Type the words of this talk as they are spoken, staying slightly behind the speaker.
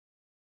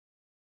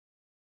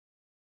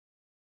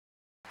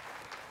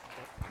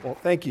Well,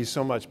 thank you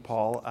so much,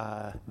 Paul.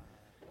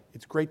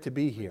 It's great to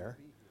be here,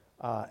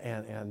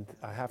 and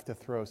I have to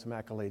throw some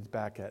accolades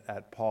back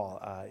at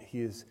Paul.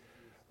 He is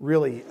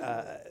really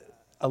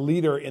a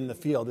leader in the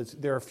field.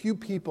 There are a few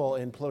people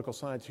in political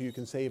science who you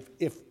can say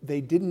if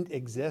they didn't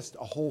exist,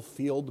 a whole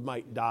field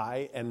might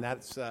die, and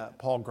that's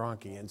Paul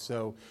Gronke. And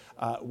so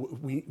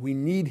we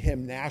need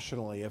him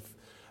nationally,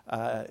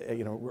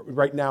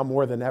 right now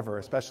more than ever,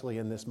 especially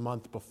in this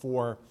month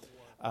before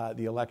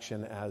the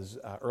election, as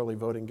early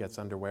voting gets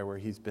underway, where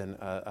he's been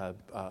a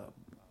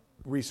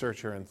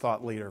researcher and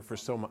thought leader for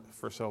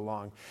so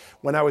long.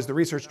 When I was the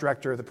research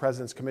director of the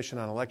President's Commission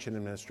on Election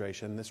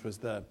Administration, this was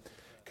the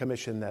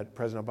commission that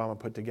President Obama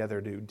put together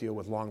to deal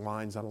with long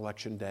lines on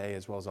Election Day,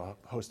 as well as a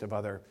host of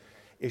other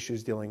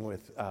issues dealing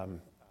with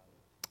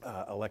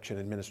election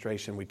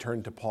administration. We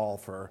turned to Paul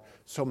for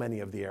so many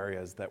of the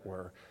areas that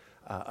were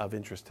of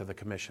interest to the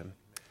commission.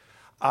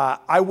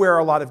 I wear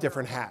a lot of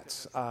different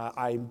hats.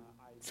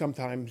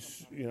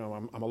 Sometimes,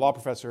 I'm a law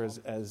professor,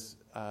 as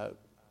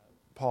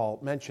Paul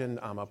mentioned.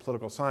 I'm a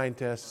political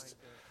scientist.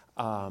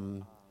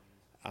 I'm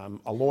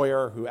a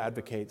lawyer who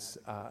advocates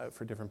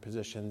for different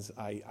positions.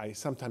 I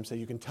sometimes say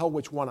you can tell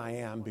which one I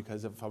am,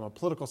 because if I'm a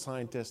political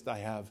scientist, I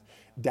have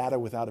data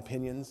without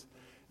opinions.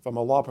 If I'm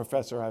a law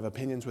professor, I have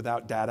opinions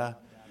without data.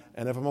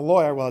 And if I'm a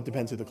lawyer, well, it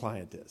depends who the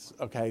client is.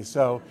 Okay,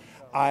 so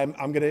I'm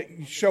going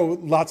to show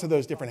lots of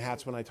those different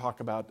hats when I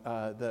talk about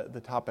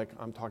the topic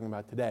I'm talking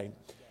about today.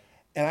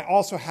 And I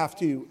also have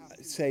to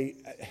say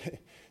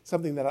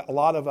something that a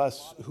lot of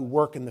us who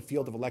work in the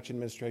field of election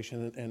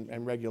administration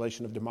and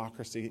regulation of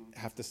democracy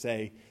have to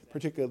say,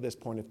 particularly at this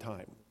point in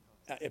time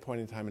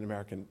in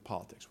American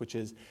politics, which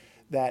is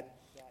that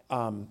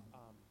I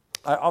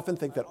often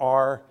think that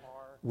our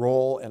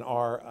role and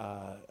our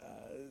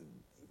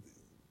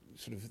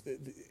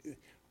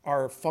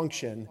our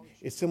function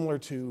is similar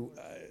to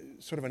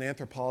sort of an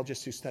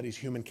anthropologist who studies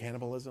human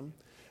cannibalism,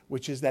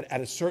 which is that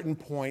at a certain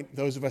point,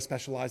 those of us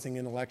specializing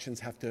in elections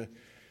have to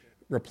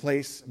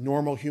replace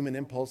normal human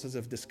impulses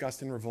of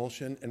disgust and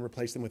revulsion and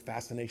replace them with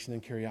fascination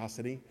and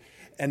curiosity.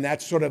 And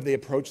that's sort of the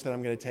approach that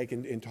I'm going to take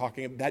in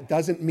talking. That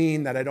doesn't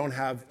mean that I don't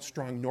have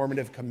strong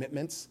normative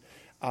commitments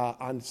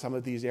on some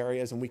of these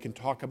areas, and we can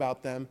talk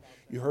about them.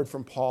 You heard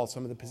from Paul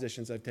some of the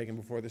positions I've taken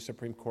before the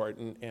Supreme Court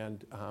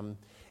and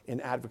in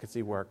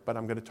advocacy work, but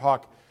I'm going to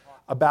talk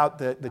about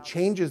the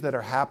changes that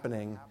are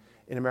happening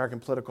in American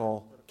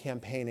political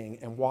campaigning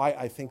and why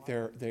I think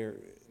they're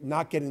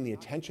not getting the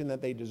attention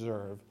that they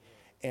deserve,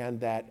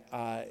 and that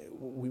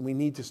we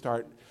need to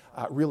start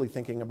really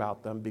thinking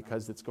about them,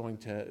 because it's going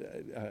to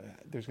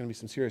there's going to be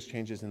some serious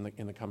changes in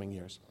the coming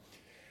years.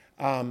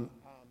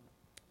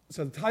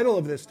 So the title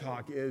of this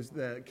talk is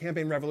 "The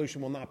Campaign Revolution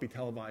Will Not Be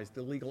Televised: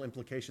 The Legal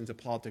Implications of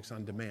Politics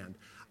on Demand."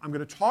 I'm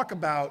going to talk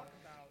about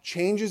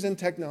changes in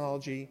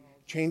technology,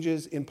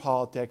 changes in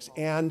politics,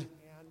 and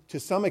to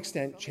some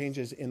extent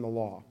changes in the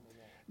law.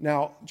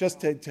 Now, just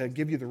to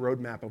give you the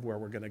roadmap of where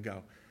we're going to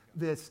go,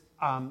 this.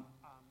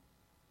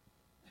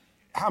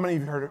 How many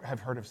of you have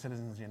heard of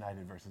Citizens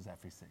United versus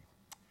FEC?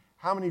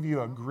 How many of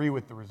you agree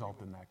with the result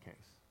in that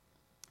case?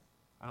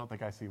 I don't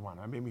think I see one.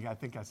 I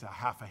think I saw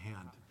half a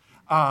hand.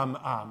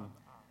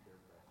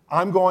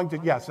 I'm going to,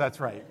 yes, that's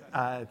right.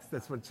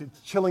 That's what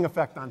it's chilling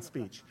effect on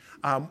speech.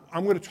 I'm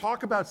going to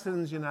talk about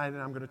Citizens United,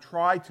 and I'm going to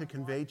try to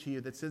convey to you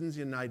that Citizens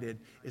United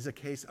is a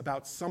case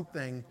about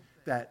something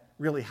that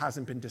really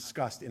hasn't been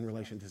discussed in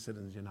relation to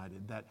Citizens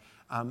United. That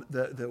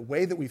the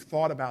way that we've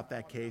thought about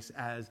that case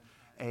as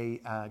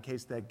a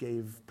case that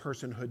gave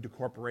personhood to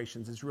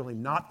corporations is really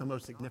not the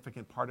most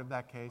significant part of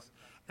that case,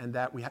 and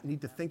that we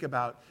need to think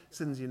about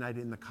Citizens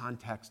United in the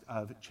context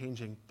of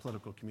changing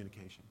political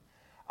communication.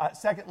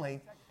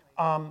 Secondly,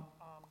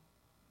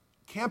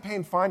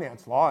 campaign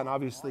finance law, and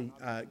obviously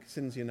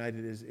Citizens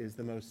United is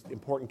the most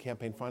important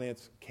campaign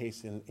finance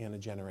case in a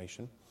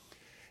generation.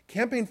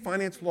 Campaign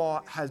finance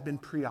law has been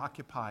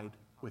preoccupied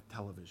with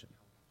television,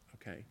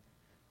 okay?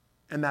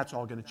 And that's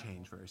all going to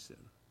change very soon.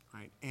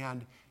 Right?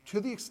 And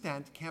to the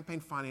extent campaign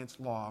finance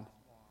law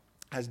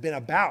has been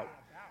about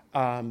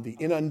the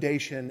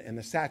inundation and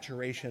the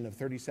saturation of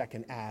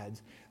 30-second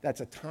ads,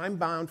 that's a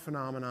time-bound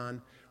phenomenon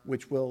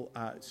which will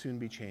soon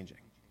be changing.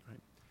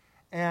 Right?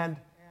 And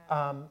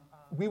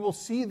we will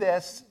see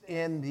this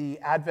in the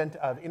advent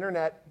of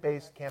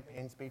internet-based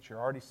campaign speech. You're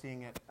already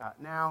seeing it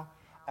now,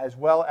 as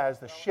well as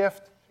the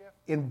shift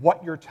in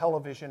what your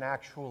television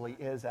actually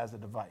is as a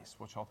device,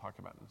 which I'll talk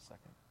about in a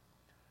second.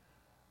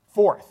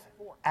 Fourth,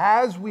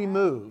 as we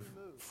move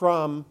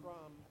from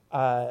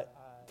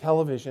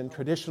television,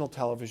 traditional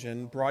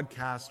television,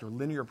 broadcast or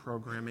linear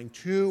programming,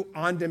 to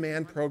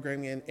on-demand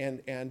programming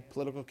and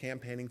political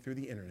campaigning through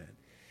the internet,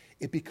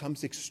 it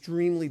becomes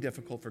extremely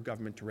difficult for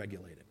government to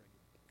regulate it.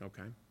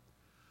 Okay?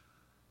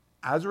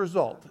 As a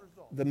result,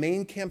 the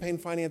main campaign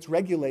finance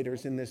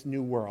regulators in this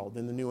new world,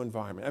 in the new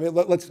environment. I mean,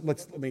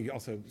 let me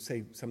also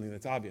say something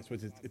that's obvious,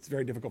 which is it's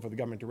very difficult for the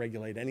government to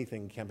regulate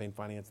anything in campaign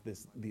finance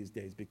these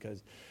days,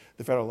 because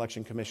the Federal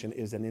Election Commission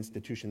is an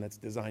institution that's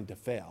designed to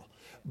fail.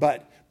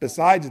 But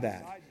besides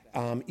that,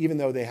 even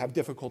though they have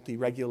difficulty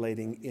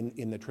regulating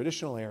in the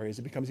traditional areas,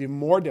 it becomes even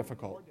more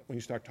difficult when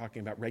you start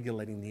talking about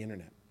regulating the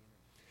internet.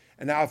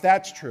 And now, if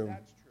that's true,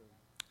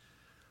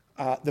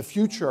 the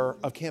future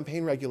of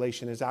campaign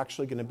regulation is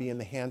actually going to be in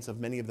the hands of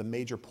many of the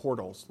major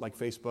portals like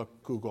Facebook,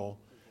 Google,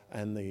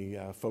 and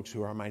the folks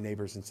who are my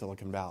neighbors in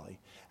Silicon Valley.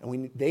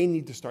 And they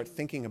need to start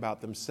thinking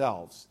about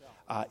themselves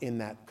in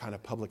that kind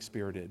of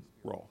public-spirited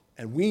role.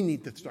 And we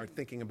need to start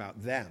thinking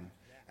about them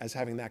as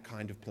having that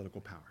kind of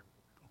political power.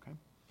 Okay?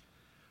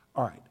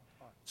 All right.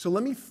 So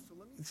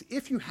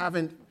if you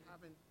haven't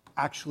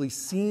actually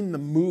seen the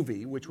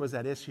movie, which was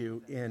at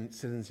issue in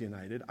Citizens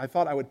United, I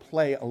thought I would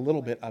play a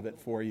little bit of it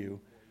for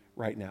you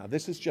right now.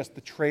 This is just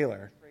the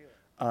trailer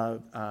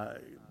of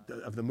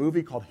the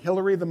movie called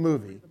Hillary the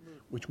Movie,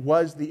 which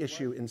was the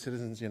issue in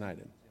Citizens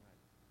United.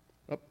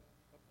 Oh.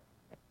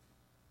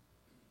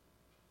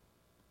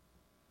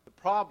 The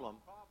problem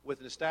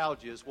with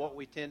nostalgia is what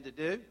we tend to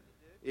do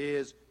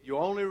is you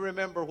only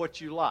remember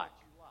what you like.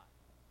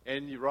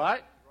 And you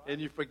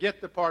and you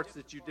forget the parts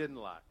that you didn't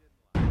like.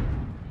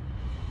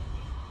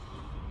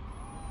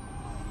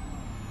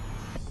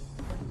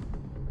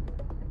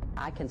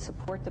 I can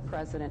support the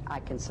president. I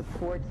can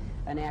support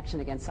an action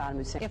against Saddam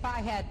Hussein. If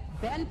I had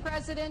been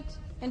president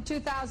in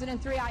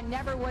 2003, I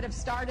never would have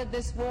started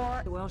this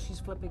war. Well, she's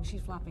flipping,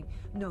 she's flopping.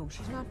 No,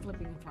 she's not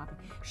flipping and flopping.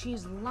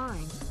 She's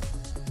lying.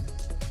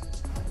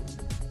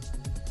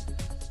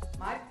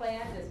 My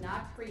plan does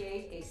not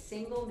create a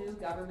single new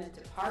government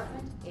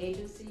department,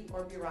 agency,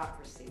 or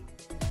bureaucracy.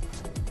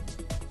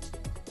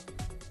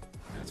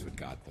 That's what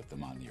God put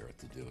them on the earth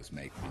to do, is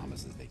make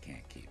promises they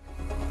can't keep.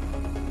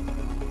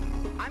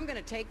 I'm going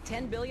to take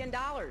 $10 billion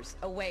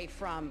away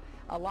from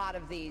a lot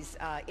of these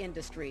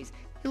industries.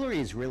 Hillary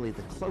is really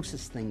the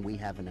closest thing we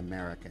have in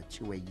America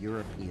to a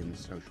European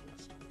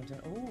socialist.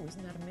 Oh,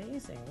 isn't that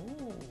amazing?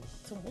 Oh,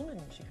 it's a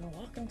woman. She can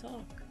walk and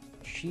talk.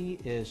 She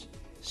is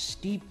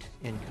steeped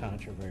in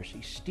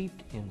controversy,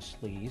 steeped in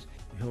sleaze.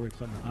 Hillary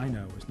Clinton, I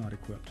know, is not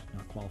equipped,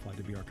 not qualified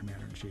to be our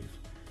commander-in-chief.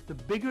 The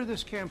bigger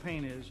this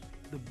campaign is,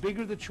 the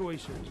bigger the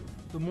choice is,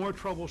 the more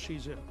trouble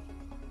she's in.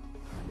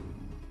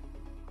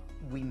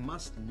 We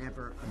must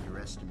never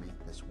underestimate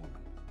this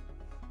woman.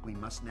 We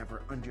must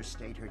never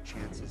understate her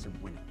chances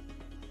of winning.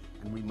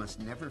 And we must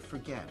never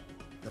forget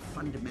the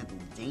fundamental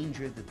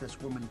danger that this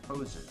woman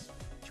poses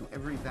to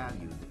every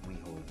value that we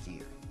hold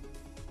dear.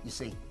 You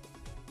see,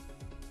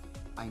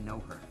 I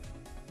know her.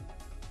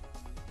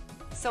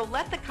 So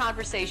let the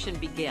conversation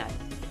begin.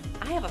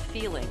 I have a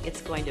feeling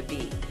it's going to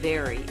be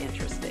very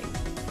interesting.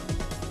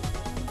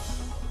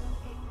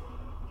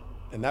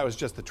 And that was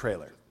just the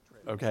trailer.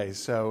 Okay,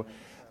 so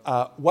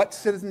what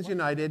Citizens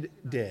United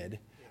did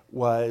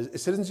was,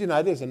 Citizens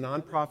United is a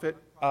nonprofit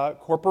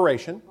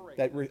corporation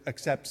that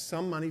accepts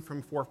some money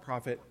from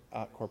for-profit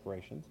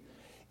corporations.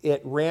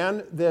 It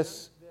ran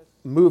this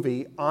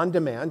movie on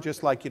demand,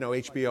 just like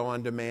HBO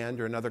on demand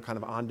or another kind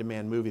of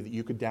on-demand movie that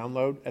you could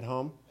download at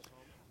home.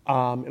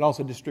 It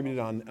also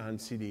distributed on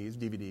CDs,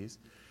 DVDs.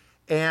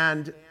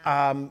 And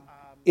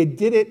it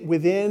did it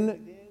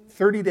within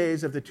 30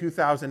 days of the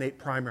 2008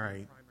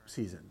 primary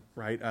season,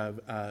 right, of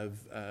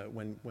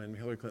when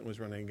Hillary Clinton was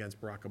running against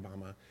Barack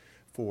Obama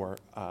for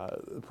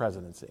the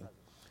presidency.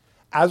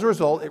 As a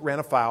result, it ran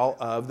afoul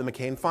of the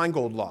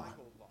McCain-Feingold law,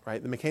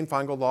 right? The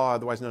McCain-Feingold law,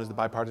 otherwise known as the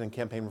Bipartisan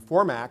Campaign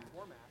Reform Act,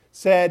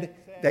 said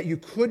that you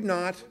could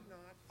not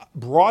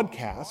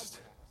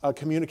broadcast a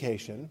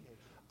communication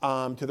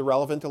to the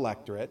relevant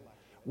electorate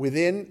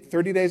within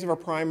 30 days of a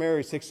primary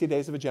or 60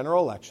 days of a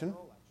general election.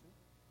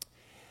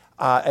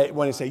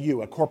 When I say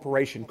you, a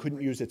corporation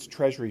couldn't use its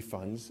treasury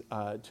funds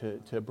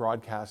to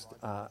broadcast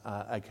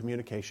a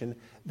communication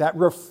that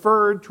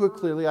referred to a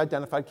clearly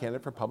identified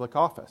candidate for public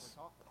office.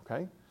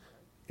 Okay?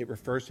 It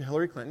refers to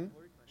Hillary Clinton.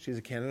 She's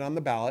a candidate on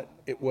the ballot.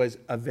 It was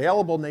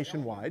available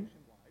nationwide.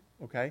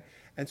 Okay?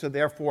 And so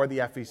therefore the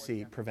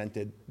FEC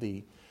prevented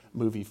the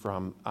movie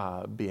from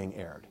being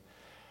aired.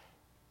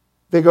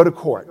 They go to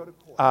court.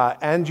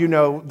 And you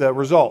know the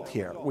result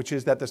here, which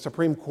is that the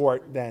Supreme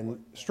Court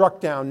then struck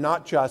down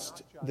not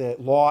just the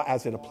law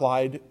as it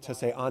applied to,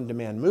 say,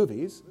 on-demand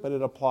movies, but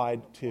it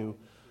applied to,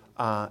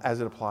 as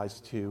it applies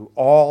to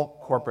all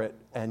corporate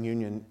and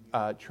union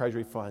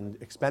Treasury fund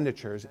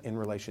expenditures in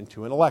relation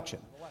to an election.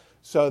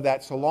 So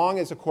that so long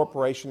as a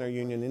corporation or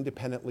union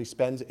independently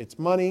spends its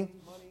money,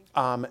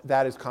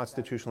 that is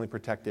constitutionally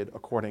protected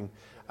according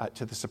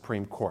to the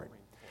Supreme Court.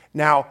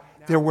 Now,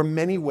 there were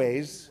many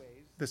ways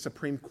the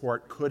Supreme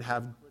Court could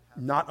have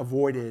not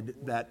avoided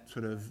that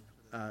sort of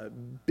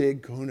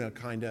big kahuna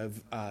kind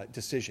of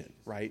decision,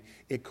 right?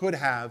 It could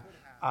have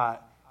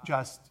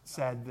just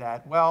said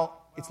that,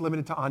 well, it's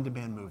limited to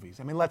on-demand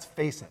movies. I mean, let's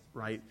face it,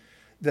 right?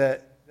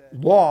 The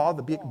law,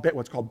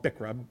 what's called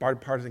BICRA,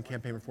 Bipartisan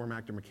Campaign Reform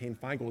Act, or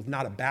McCain-Feingold, is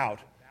not about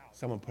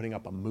someone putting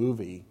up a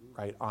movie,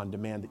 right, on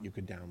demand that you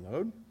could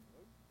download.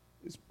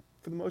 It's,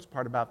 for the most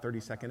part, about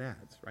 30-second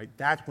ads, right?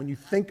 That's when you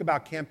think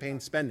about campaign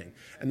spending.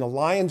 And the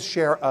lion's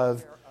share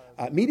of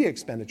media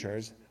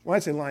expenditures, when I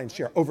say lion's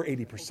share, over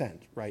 80%,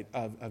 right,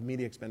 of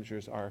media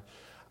expenditures are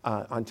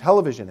on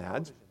television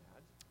ads.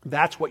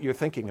 that's what you're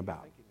thinking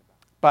about.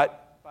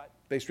 But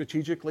they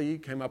strategically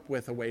came up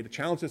with a way to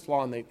challenge this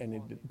law, and they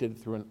did it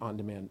through an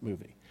on-demand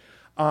movie.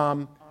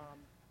 And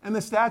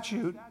the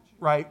statute,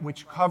 right,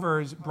 which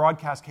covers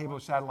broadcast cable or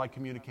satellite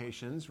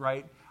communications,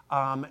 right,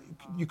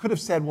 you could have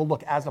said, well,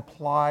 look, as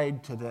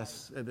applied to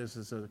this, this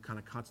is a kind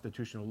of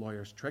constitutional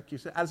lawyer's trick. You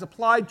said, as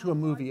applied to a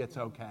movie, it's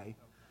okay,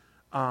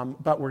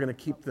 but we're going to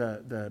keep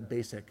the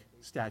basic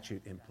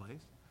statute in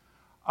place.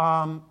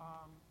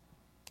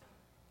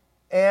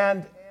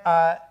 And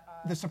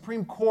the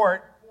Supreme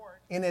Court,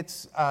 in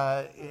its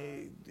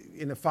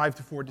in a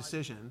 5-4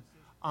 decision,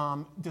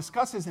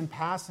 discusses in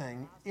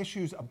passing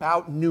issues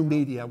about new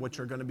media, which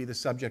are going to be the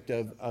subject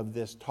of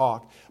this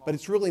talk, but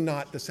it's really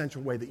not the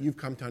central way that you've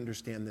come to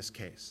understand this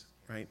case,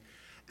 right?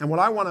 And what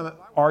I want to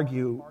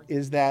argue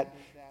is that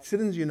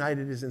Citizens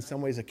United is in some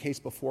ways a case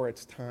before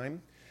its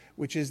time,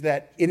 which is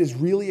that it is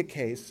really a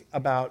case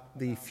about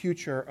the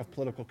future of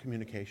political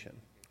communication,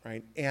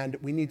 right? And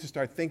we need to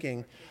start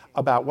thinking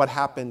about what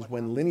happens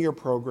when linear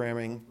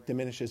programming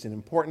diminishes in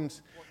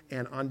importance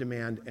and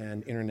on-demand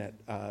and internet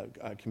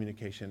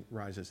communication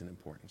rises in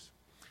importance.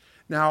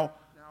 Now,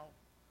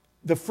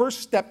 the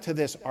first step to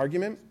this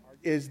argument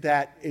is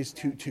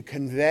to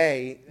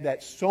convey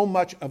that so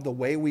much of the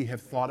way we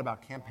have thought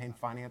about campaign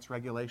finance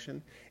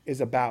regulation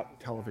is about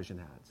television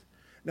ads.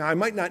 Now, I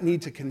might not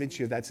need to convince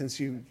you of that, since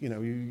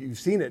you've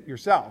seen it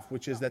yourself,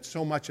 which is that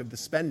so much of the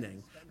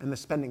spending and the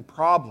spending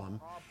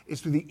problem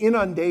is through the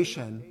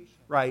inundation,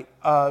 right,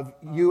 of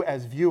you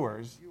as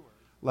viewers,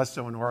 less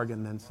so in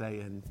Oregon than, say,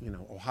 in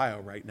Ohio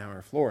right now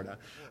or Florida,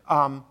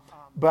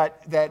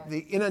 but that the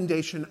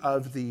inundation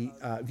of the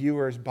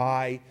viewers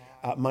by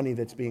money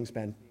that's being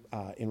spent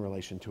in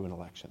relation to an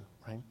election,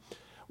 right?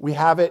 We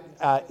have it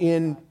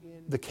in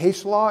the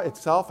case law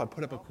itself. I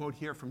put up a quote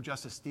here from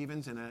Justice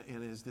Stevens in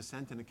his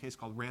dissent in a case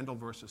called Randall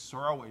versus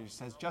Sorrell, where he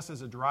says, just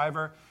as a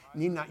driver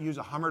need not use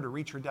a Hummer to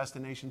reach her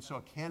destination, so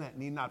a candidate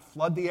need not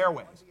flood the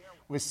airways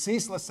with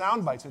ceaseless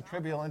sound bites of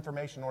trivial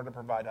information in order to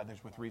provide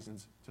others with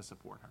reasons to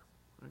support her.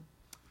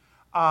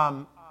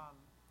 Right?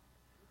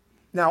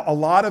 Now, a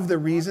lot of the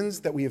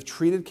reasons that we have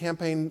treated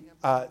campaign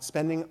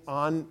spending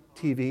on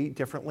TV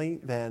differently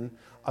than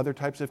other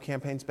types of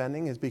campaign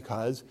spending is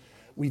because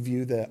we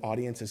view the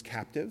audience as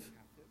captive,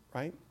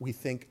 right? We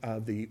think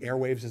of the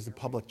airwaves as the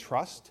public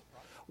trust.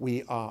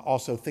 We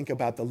also think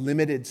about the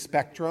limited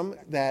spectrum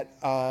that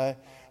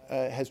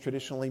has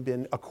traditionally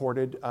been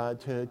accorded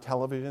to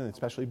television,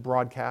 especially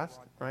broadcast,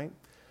 right?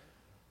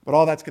 But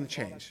all that's going to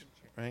change,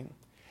 right?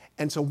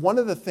 And so one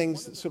of the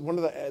things, one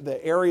of the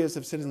areas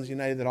of Citizens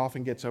United that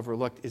often gets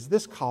overlooked is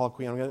this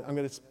colloquy. I'm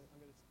going to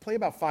play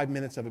about 5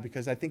 minutes of it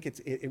because I think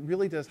it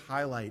really does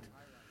highlight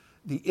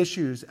the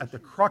issues at the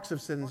crux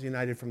of Citizens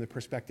United from the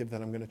perspective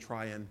that I'm going to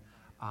try and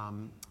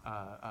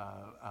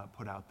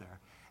put out there.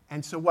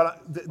 And so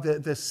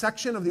the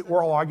section of the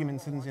oral argument in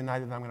Citizens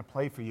United that I'm going to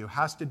play for you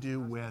has to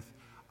do with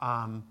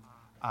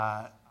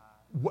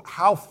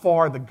how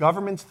far the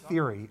government's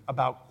theory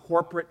about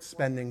corporate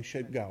spending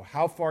should go.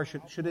 How far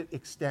should it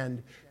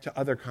extend to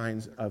other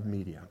kinds of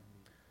media?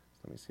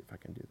 Let me see if I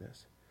can do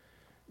this.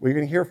 What you're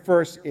going to hear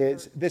first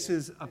is, this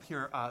is up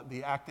here,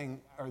 the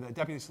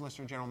Deputy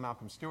Solicitor General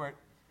Malcolm Stewart,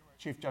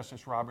 Chief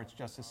Justice Roberts,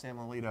 Justice Sam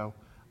Alito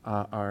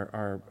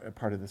are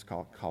part of this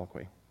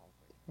colloquy.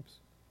 Oops.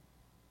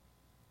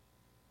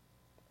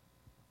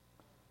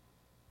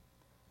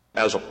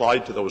 As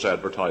applied to those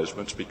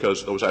advertisements,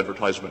 because those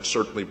advertisements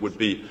certainly would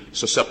be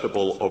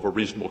susceptible of a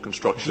reasonable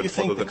construction. Do you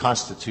think the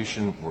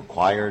Constitution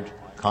required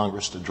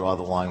Congress to draw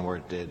the line where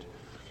it did,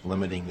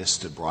 limiting this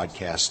to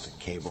broadcast and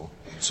cable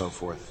and so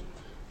forth?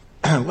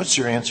 What's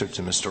your answer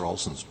to Mr.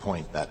 Olson's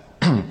point that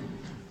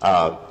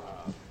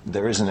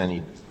there isn't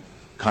any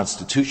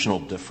constitutional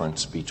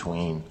difference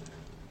between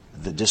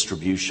the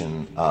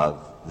distribution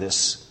of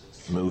this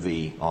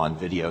movie on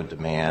video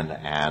demand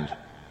and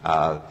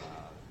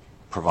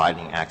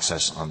providing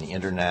access on the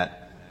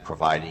internet,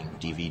 providing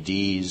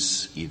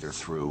DVDs either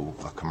through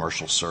a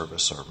commercial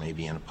service or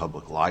maybe in a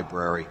public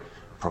library,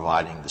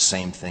 providing the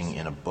same thing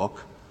in a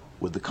book?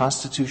 Would the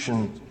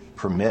Constitution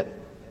permit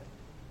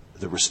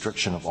the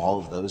restriction of all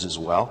of those as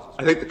well?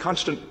 I think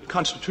the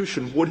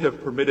Constitution would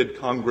have permitted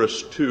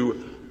Congress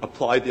to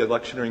apply the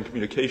electioneering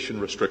communication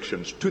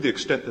restrictions to the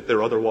extent that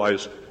they're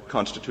otherwise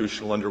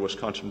constitutional under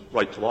Wisconsin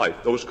right to life.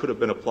 Those could have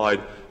been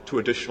applied to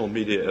additional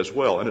media as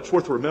well. And it's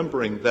worth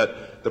remembering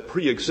that the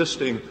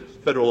pre-existing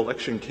Federal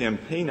Election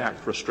Campaign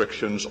Act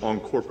restrictions on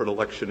corporate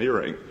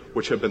electioneering,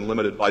 which have been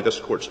limited by this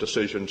Court's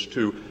decisions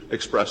to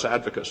express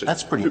advocacy.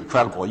 That's pretty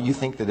incredible. You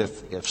think that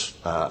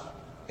if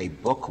a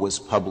book was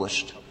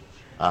published,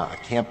 a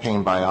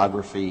campaign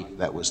biography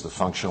that was the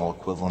functional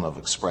equivalent of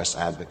express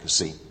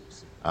advocacy,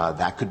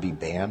 that could be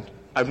banned?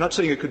 I'm not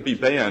saying it could be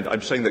banned.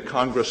 I'm saying that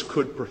Congress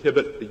could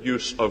prohibit the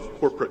use of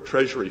corporate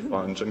treasury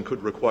funds and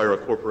could require a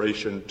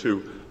corporation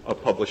to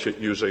publish it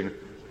using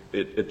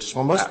its.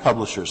 Well, most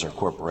publishers are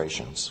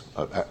corporations.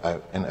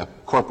 And a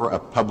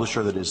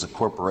publisher that is a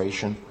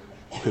corporation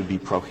could be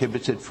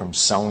prohibited from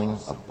selling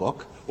a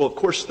book? Well, of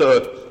course,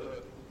 the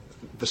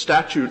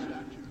statute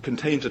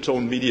contains its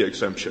own media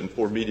exemption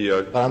for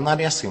media. But I'm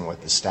not asking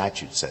what the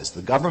statute says.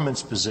 The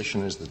government's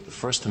position is that the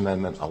First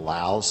Amendment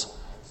allows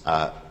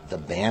the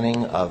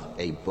banning of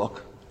a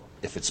book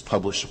if it's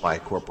published by a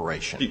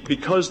corporation.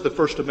 Because the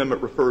First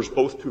Amendment refers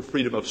both to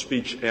freedom of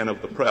speech and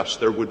of the press,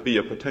 there would be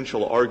a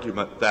potential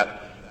argument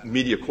that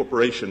media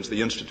corporations,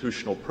 the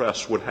institutional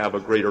press, would have a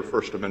greater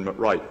First Amendment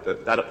right.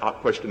 That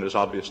question is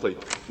obviously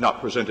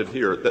not presented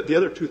here. The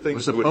other two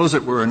things. Well, suppose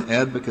it were an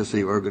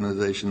advocacy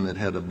organization that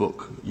had a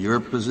book. Your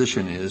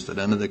position is that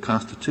under the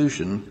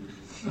Constitution,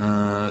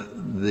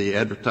 the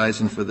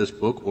advertising for this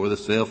book or the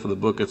sale for the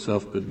book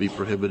itself could be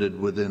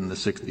prohibited within the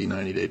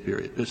 30-day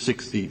period.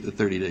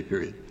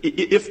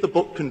 If the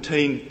book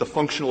contained the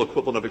functional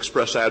equivalent of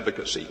express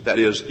advocacy, that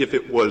is, if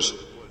it was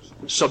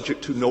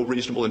subject to no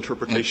reasonable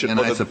interpretation. And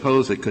I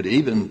suppose it could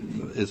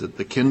even, is it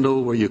the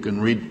Kindle where you can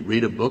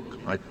read a book?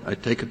 I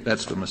take it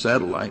that's from a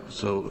satellite,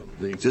 so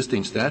the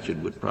existing statute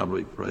would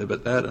probably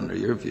prohibit that under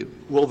your view.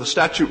 Well, the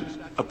statute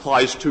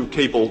applies to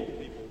cable,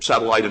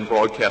 satellite, and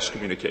broadcast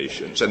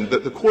communications. And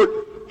the court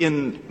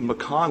in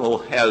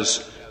McConnell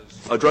has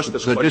addressed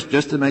this question.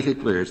 Just to make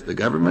it clear, it's the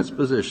government's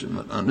position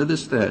that under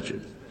this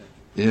statute,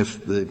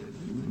 if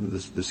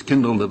this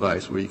Kindle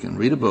device where you can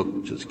read a book,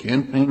 which is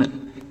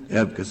campaign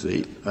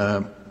advocacy,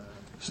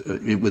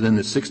 within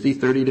the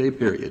 30-day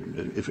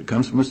period, if it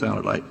comes from a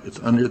satellite,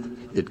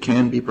 it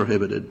can be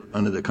prohibited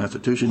under the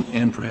Constitution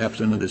and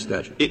perhaps under the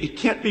statute. It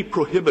can't be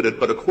prohibited,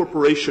 but a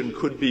corporation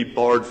could be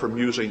barred from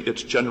using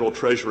its general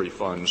treasury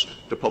funds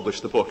to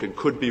publish the book and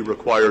could be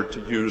required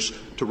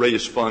to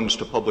raise funds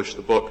to publish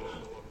the book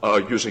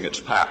using its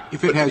PAC.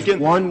 If it has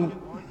one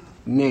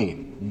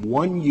name,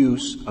 one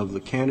use of the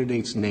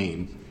candidate's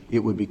name, it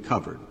would be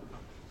covered,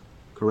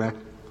 correct?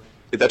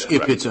 That's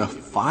correct. If it's a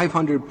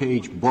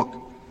 500-page book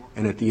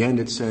and at the end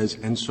it says,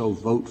 and so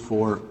vote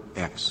for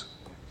X,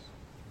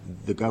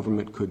 the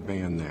government could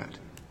ban that.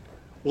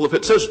 Well, if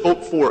it says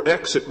vote for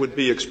X, it would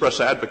be express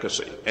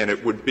advocacy, and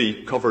it would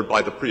be covered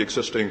by the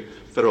pre-existing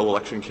Federal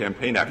Election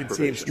Campaign Act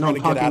provision. No, I'm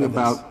talking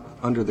about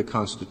under the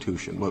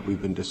Constitution, what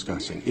we've been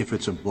discussing, if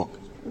it's a book.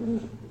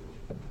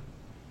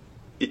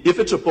 If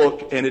it's a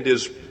book and it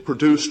is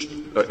produced,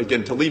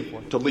 again, to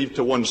leave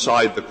to one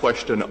side the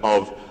question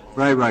of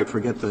Right.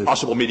 Forget the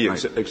possible media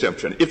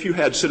exemption. If you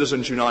had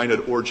Citizens United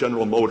or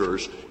General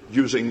Motors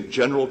using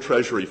general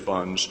treasury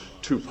funds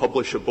to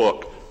publish a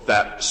book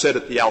that said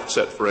at the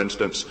outset, for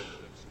instance,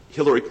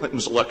 Hillary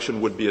Clinton's election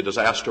would be a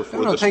disaster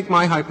for this. Take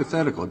my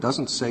hypothetical. It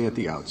doesn't say at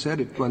the outset.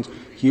 It runs,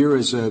 here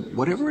is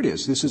whatever it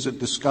is. This is a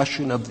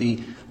discussion of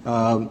the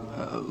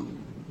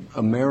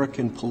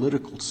American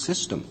political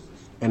system.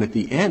 And at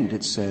the end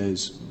it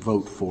says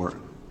vote for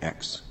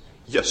X.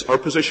 Yes, our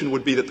position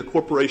would be that the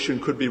corporation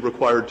could be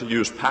required to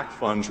use PAC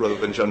funds rather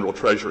than general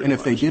treasury And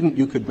if they didn't,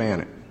 you could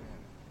ban it.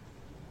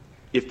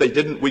 If they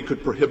didn't, we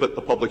could prohibit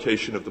the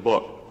publication of the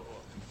book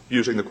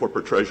using the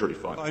corporate treasury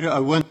fund.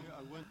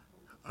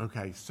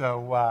 Okay,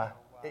 so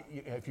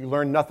if you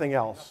learn nothing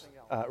else,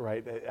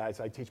 right,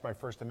 as I teach my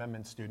First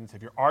Amendment students,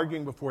 if you're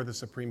arguing before the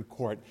Supreme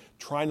Court,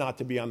 try not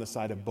to be on the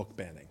side of book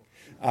banning,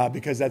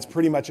 because that's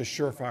pretty much a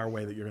surefire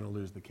way that you're going to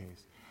lose the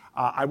case.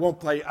 I won't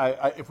play,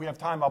 if we have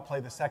time, I'll play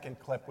the second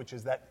clip, which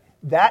is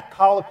that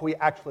colloquy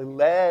actually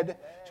led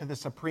to the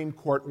Supreme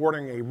Court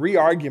ordering a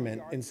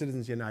re-argument in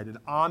Citizens United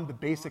on the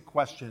basic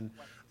question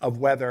of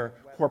whether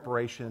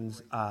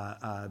corporations'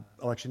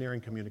 electioneering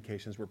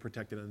communications were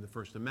protected under the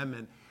First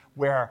Amendment,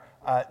 where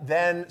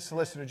then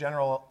Solicitor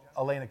General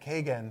Elena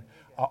Kagan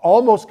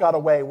almost got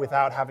away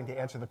without having to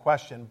answer the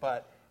question,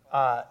 but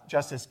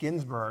Justice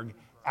Ginsburg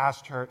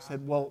asked her,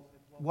 said, well,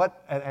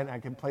 what, and I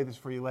can play this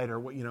for you later,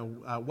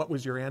 what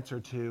was your answer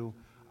to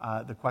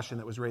the question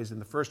that was raised in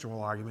the first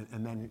oral argument?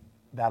 And then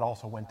that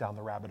also went down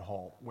the rabbit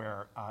hole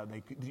where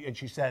and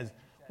she says,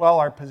 well,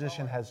 our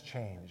position has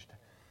changed.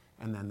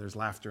 And then there's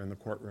laughter in the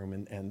courtroom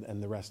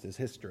and the rest is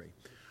history.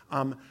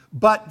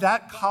 But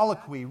that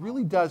colloquy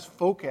really does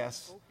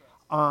focus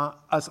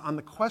us on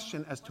the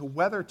question as to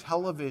whether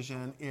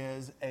television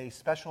is a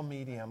special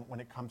medium when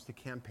it comes to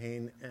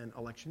campaign and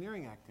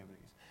electioneering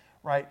activities,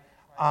 right?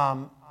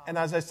 And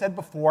as I said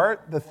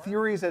before, the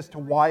theories as to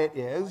why it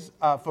is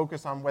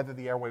focus on whether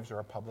the airwaves are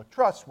a public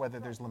trust, whether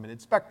there's limited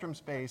spectrum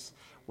space,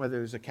 whether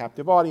there's a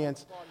captive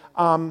audience,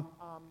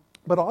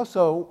 but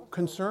also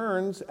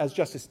concerns, as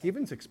Justice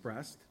Stevens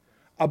expressed,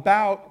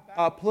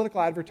 about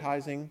political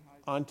advertising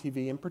on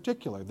TV in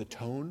particular, the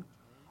tone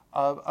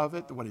of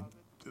it, what a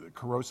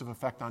corrosive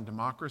effect on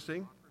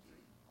democracy.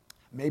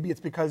 Maybe it's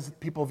because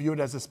people view it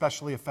as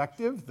especially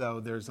effective, though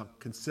there's a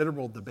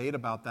considerable debate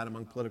about that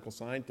among political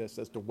scientists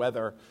as to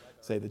whether,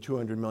 say, the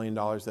 $200 million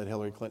that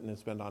Hillary Clinton has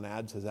spent on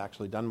ads has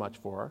actually done much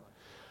for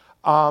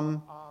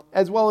her.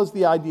 As well as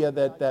the idea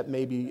that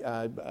maybe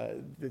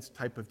this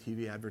type of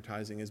TV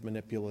advertising is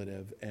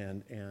manipulative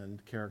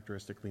and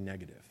characteristically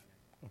negative.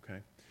 Okay,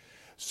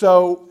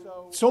 so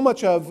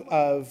much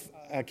of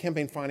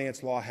campaign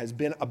finance law has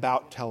been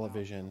about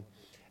television.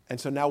 And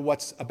so now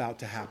what's about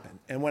to happen?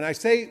 And when I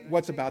say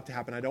what's about to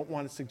happen, I don't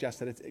want to suggest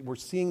that we're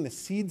seeing the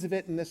seeds of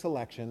it in this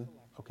election,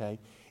 okay?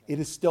 It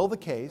is still the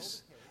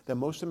case that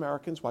most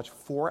Americans watch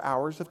 4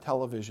 hours of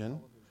television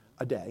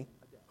a day,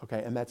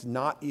 okay, and that's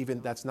not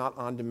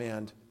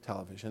on-demand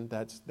television,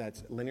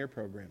 that's linear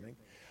programming.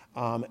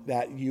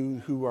 That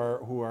you who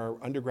are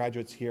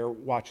undergraduates here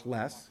watch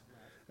less,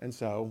 and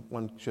so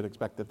one should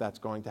expect that that's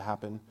going to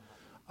happen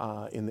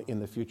in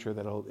the future.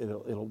 That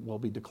it will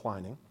be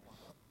declining.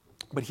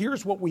 But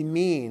here's what we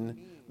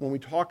mean when we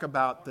talk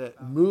about the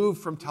move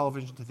from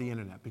television to the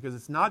internet, because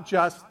it's not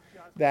just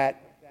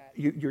that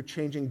you're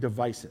changing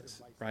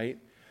devices, right?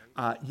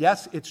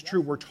 Yes, it's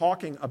true. We're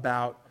talking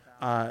about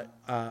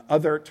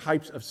other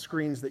types of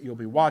screens that you'll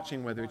be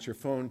watching, whether it's your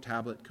phone,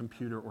 tablet,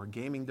 computer, or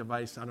gaming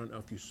device. I don't know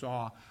if you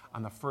saw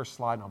on the first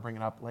slide, and I'll bring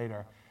it up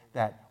later,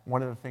 that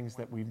one of the things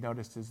that we've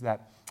noticed is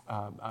that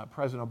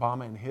President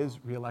Obama in his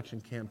re-election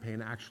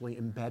campaign actually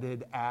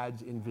embedded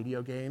ads in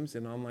video games,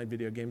 in online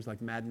video games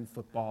like Madden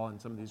Football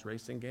and some of these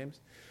racing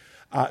games.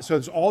 So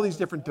there's all these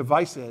different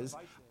devices,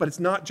 but it's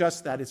not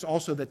just that. It's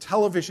also the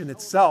television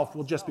itself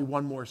will just be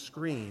one more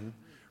screen,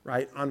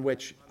 right, on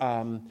which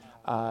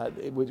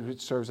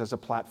which serves as a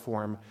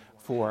platform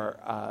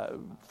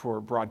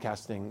for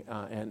broadcasting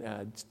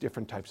and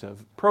different types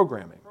of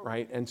programming,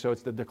 right? And so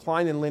it's the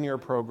decline in linear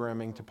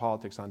programming to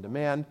politics on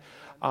demand,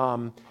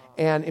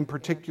 and in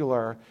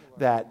particular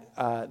that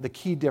the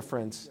key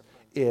difference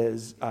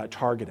is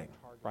targeting,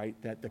 right?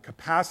 That the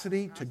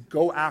capacity to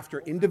go after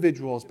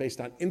individuals based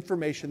on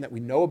information that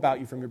we know about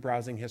you from your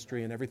browsing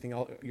history and everything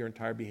else, your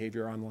entire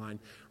behavior online,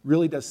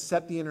 really does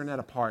set the internet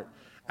apart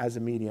as a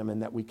medium,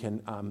 and that we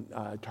can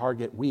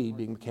target, we,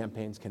 being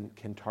campaigns,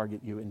 can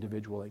target you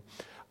individually.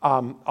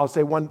 I'll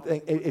say one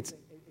thing, it's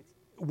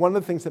one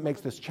of the things that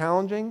makes this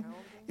challenging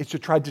is to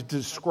try to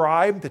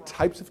describe the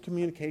types of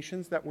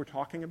communications that we're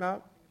talking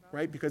about,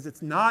 right? Because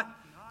it's not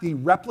the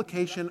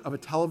replication of a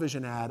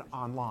television ad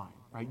online,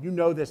 right? You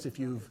know this if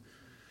you've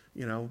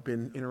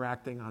been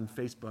interacting on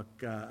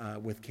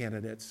Facebook with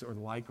candidates or the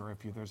like, or if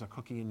there's a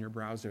cookie in your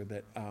browser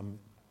that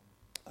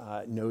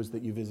knows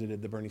that you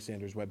visited the Bernie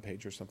Sanders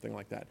webpage or something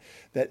like that.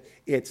 That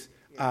it's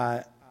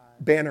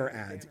banner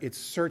ads, it's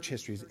search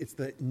histories, it's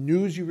the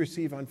news you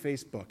receive on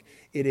Facebook.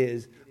 It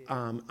is,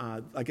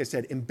 like I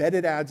said,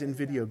 embedded ads in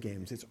video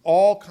games. It's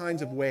all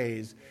kinds of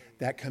ways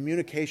that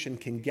communication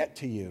can get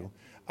to you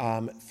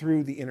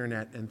through the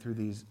internet and through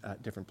these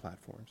different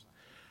platforms.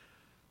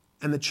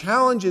 And the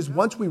challenge is,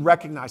 once we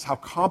recognize how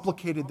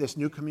complicated this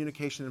new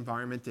communication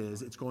environment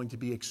is, it's going to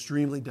be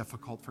extremely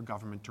difficult for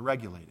government to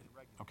regulate it.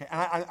 Okay,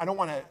 and I don't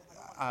want to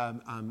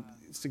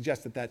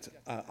suggest that that's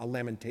a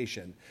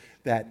lamentation,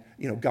 that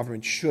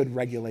government should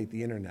regulate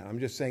the internet. I'm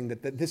just saying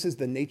that this is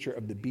the nature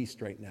of the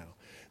beast right now.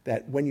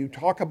 That when you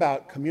talk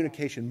about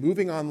communication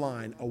moving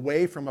online,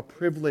 away from a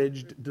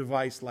privileged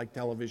device like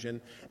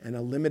television and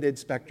a limited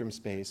spectrum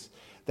space,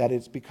 that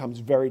it becomes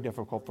very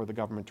difficult for the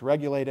government to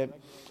regulate it.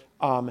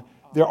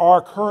 There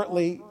are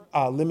currently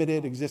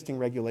limited existing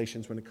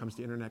regulations when it comes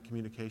to internet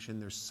communication.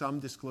 There's some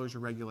disclosure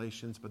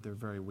regulations, but they're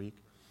very weak.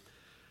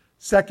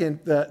 Second,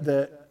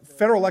 the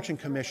Federal Election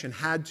Commission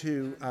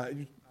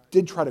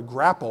did try to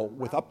grapple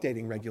with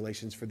updating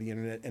regulations for the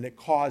internet, and it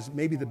caused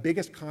maybe the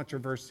biggest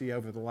controversy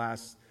over the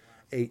last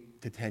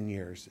 8 to 10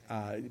 years.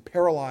 It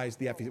paralyzed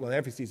the FEC. Well, the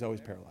FEC is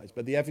always paralyzed,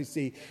 but the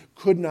FEC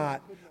could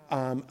not.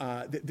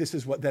 This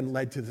is what then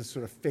led to this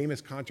sort of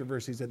famous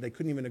controversies that they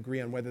couldn't even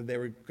agree on whether they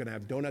were going to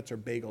have donuts or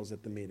bagels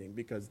at the meeting,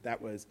 because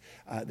that was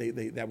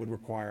that would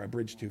require a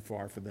bridge too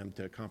far for them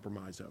to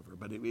compromise over.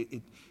 But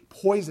it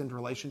poisoned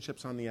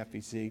relationships on the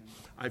FEC.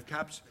 I've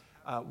capped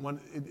one.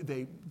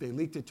 They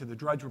leaked it to the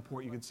Drudge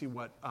Report. You can see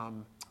what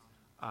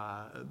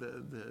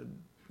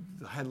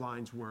the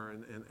headlines were,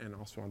 and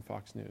also on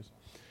Fox News.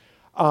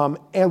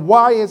 And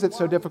why is it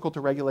so difficult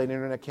to regulate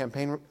internet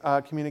campaign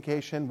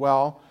communication?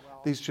 Well,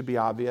 these should be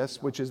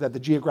obvious, which is that the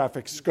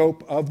geographic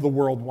scope of the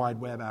World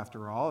Wide Web,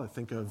 after all, I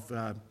think of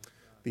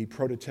the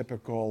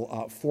prototypical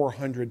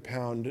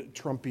 400-pound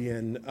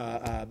Trumpian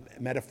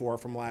metaphor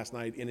from last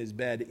night in his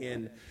bed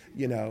in,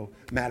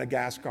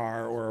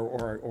 Madagascar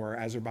or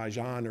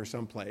Azerbaijan or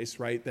someplace,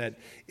 right, that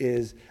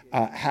is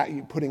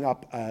putting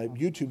up a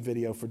YouTube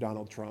video for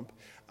Donald Trump.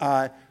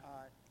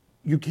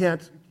 You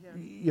can't,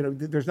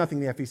 there's nothing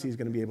the FEC is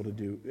going to be able to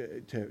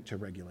do to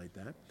regulate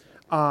that.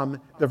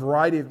 The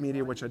variety of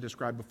media, which I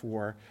described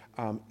before,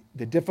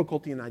 the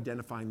difficulty in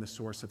identifying the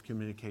source of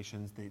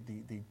communications,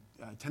 the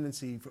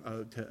tendency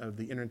of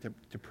the internet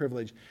to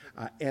privilege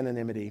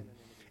anonymity,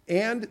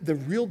 and the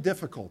real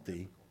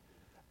difficulty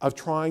of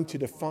trying to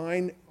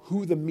define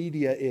who the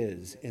media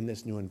is in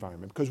this new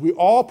environment. Because we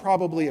all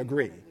probably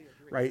agree,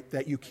 right,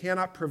 that you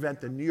cannot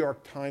prevent the New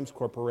York Times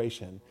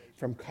Corporation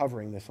from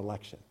covering this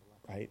election,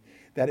 right?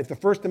 That if the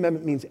First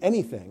Amendment means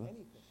anything,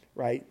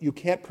 right, you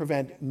can't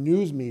prevent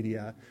news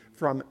media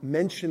from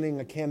mentioning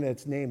a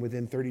candidate's name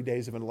within 30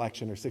 days of an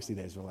election or 60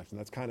 days of an election.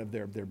 That's kind of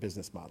their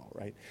business model,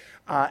 right?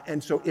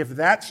 And so if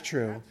that's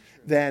true,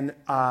 then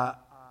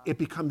it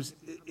becomes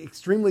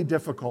extremely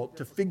difficult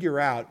to figure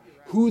out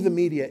who the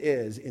media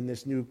is in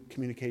this new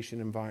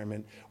communication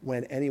environment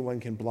when anyone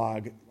can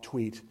blog,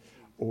 tweet,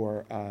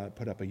 or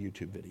put up a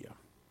YouTube video.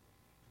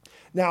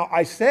 Now,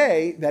 I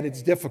say that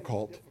it's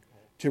difficult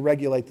to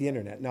regulate the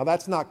internet. Now,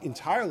 that's not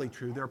entirely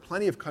true. There are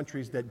plenty of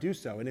countries that do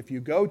so. And if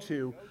you go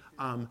to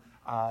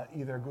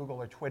either Google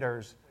or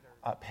Twitter's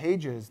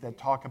pages that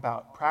talk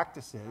about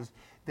practices,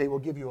 they will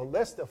give you a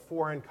list of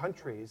foreign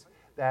countries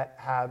that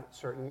have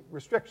certain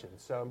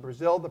restrictions. So in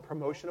Brazil, the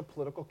promotion of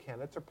political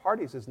candidates or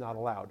parties is not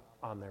allowed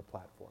on their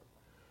platform.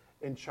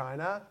 In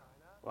China,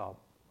 well,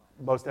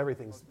 most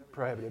everything's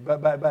prohibited,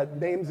 but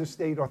names of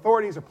state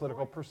authorities or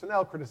political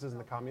personnel, criticism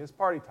of the Communist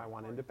Party,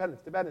 Taiwan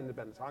independence, Tibet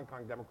independence, Hong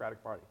Kong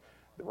Democratic Party,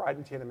 the riot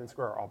in Tiananmen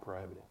Square are all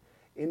prohibited.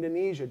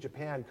 Indonesia,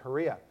 Japan,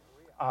 Korea.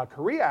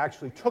 Korea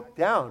actually took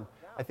down,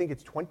 I think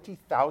it's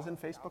 20,000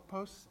 Facebook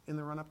posts in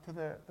the run-up to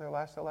their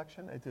last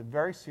election. It's a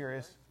very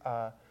serious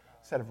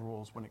set of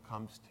rules when it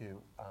comes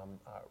to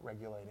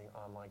regulating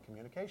online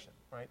communication,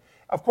 right?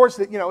 Of course,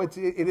 it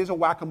is a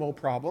whack-a-mole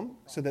problem,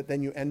 so that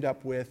then you end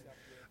up with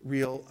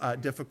real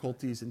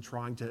difficulties in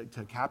trying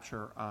to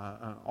capture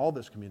all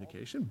this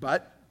communication,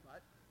 but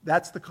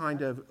that's the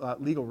kind of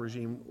legal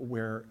regime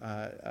where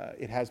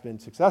it has been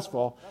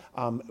successful,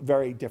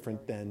 very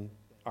different than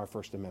our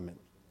First Amendment.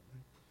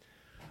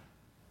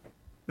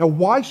 Now,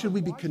 why should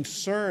we be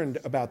concerned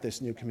about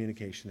this new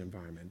communication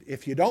environment?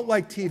 If you don't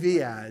like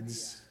TV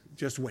ads,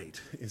 just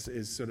wait,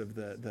 is sort of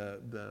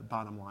the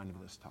bottom line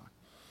of this talk.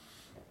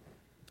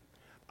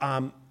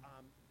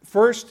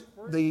 First,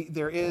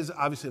 there is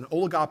obviously an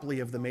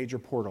oligopoly of the major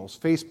portals.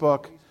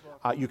 Facebook,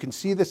 you can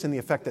see this in the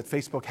effect that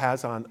Facebook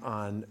has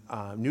on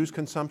news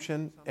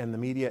consumption and the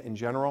media in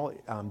general.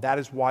 That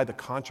is why the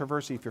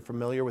controversy, if you're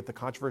familiar with the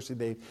controversy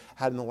they've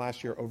had in the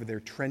last year over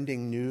their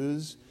trending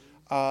news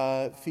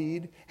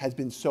feed, has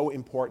been so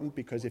important,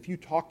 because if you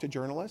talk to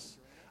journalists,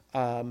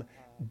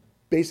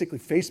 basically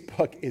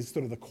Facebook is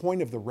sort of the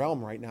coin of the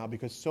realm right now,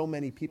 because so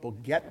many people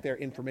get their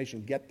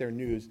information, get their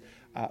news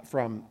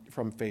from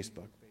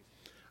Facebook.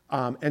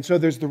 And so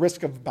there's the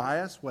risk of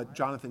bias, what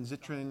Jonathan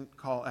Zittrain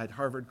at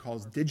Harvard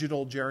calls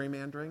digital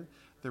gerrymandering,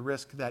 the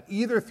risk that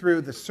either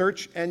through the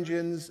search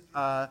engines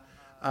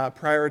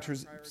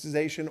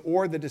prioritization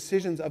or the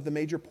decisions of the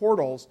major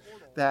portals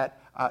that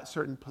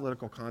certain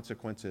political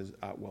consequences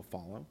will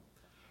follow.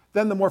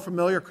 Then the more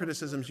familiar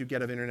criticisms you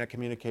get of internet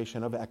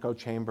communication, of echo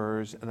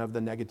chambers, and of the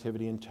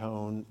negativity in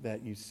tone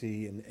that you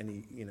see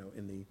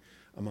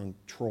among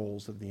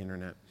trolls of the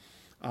internet.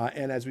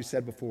 And as we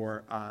said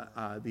before,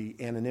 the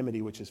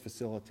anonymity which is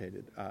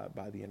facilitated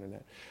by the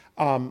internet.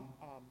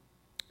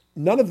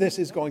 None of this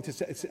is going to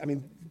say,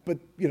 but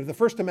the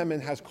First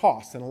Amendment has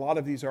costs, and a lot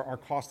of these are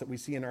costs that we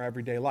see in our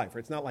everyday life.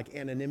 It's not like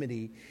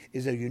anonymity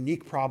is a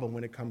unique problem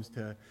when it comes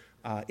to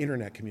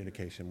internet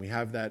communication. We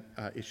have that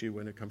issue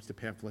when it comes to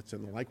pamphlets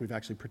and the like. We've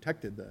actually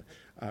protected the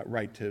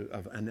right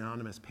of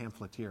anonymous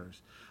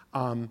pamphleteers.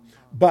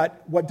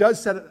 But what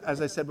does set,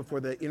 as I said before,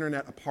 the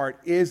internet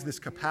apart is this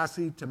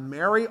capacity to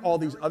marry all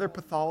these other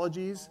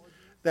pathologies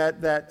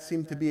that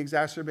seem to be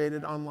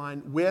exacerbated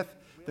online with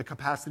the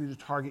capacity to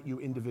target you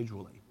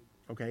individually.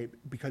 Okay?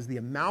 Because the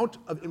amount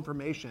of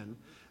information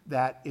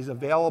that is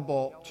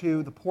available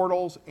to the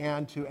portals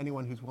and to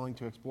anyone who's willing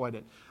to exploit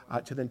it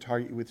to then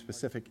target you with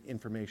specific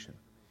information.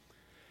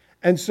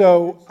 And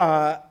so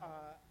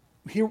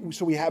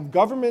so we have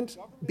government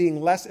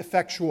being less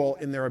effectual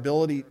in their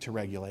ability to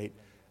regulate,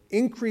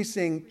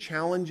 increasing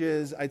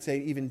challenges, I'd say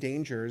even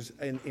dangers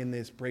in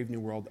this brave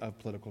new world of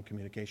political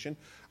communication.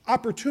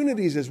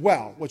 Opportunities as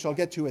well, which I'll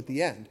get to at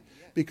the end.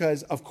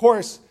 Because, of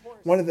course,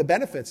 one of the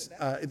benefits,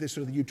 this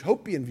sort of the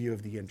utopian view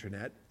of the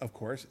internet, of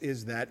course,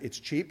 is that it's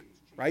cheap,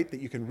 right?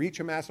 That you can reach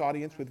a mass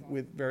audience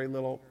with very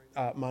little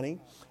money.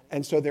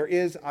 And so there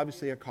is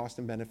obviously a cost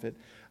and benefit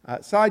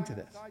side to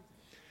this.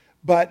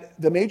 But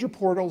the major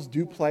portals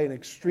do play an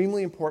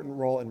extremely important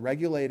role in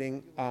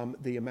regulating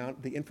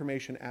the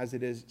information as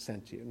it is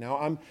sent to you. Now,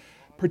 I'm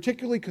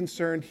particularly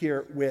concerned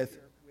here with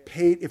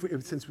paid,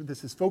 since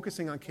this is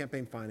focusing on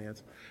campaign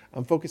finance,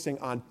 I'm focusing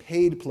on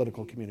paid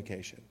political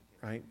communication.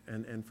 Right,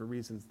 and for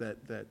reasons that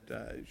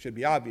should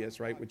be obvious,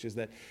 right, which is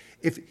that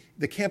if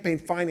the campaign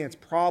finance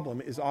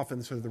problem is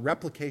often sort of the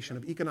replication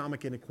of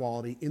economic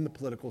inequality in the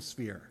political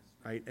sphere,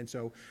 right, and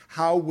so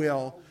how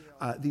will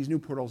these new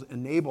portals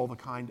enable the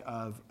kind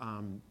of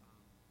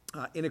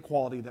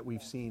inequality that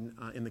we've seen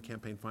in the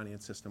campaign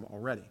finance system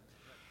already?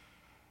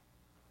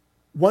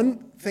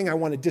 One thing I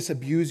want to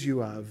disabuse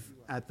you of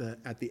at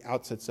the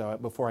outset, so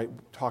before I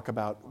talk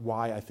about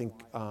why I think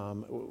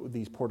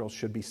these portals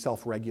should be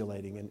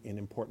self-regulating in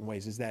important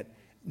ways, is that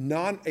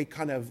a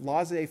kind of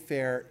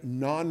laissez-faire,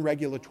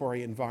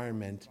 non-regulatory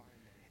environment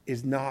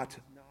is not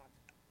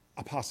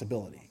a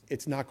possibility.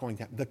 It's not going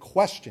to happen. The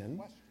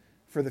question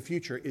for the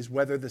future is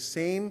whether the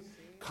same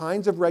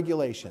kinds of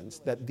regulations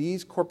that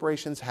these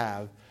corporations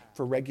have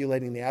for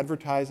regulating the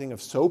advertising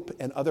of soap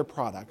and other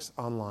products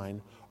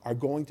online are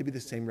going to be the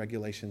same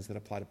regulations that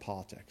apply to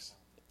politics.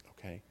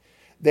 Okay?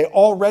 They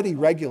already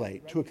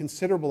regulate, to a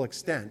considerable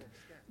extent,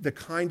 the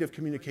kind of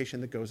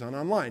communication that goes on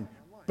online,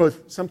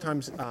 both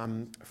sometimes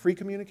free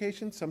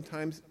communication,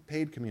 sometimes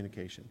paid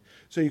communication.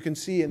 So you can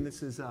see, and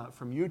this is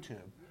from YouTube,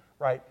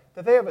 right,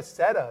 that they have a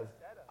set of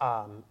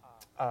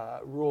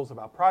rules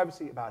about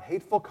privacy, about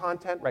hateful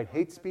content, right?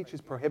 Hate speech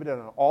is prohibited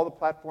on all the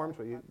platforms,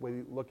 whether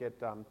you look at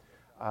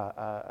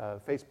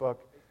Facebook,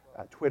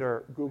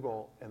 Twitter,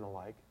 Google, and the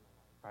like,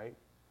 right?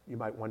 You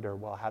might wonder,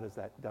 well, how does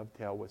that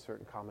dovetail with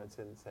certain comments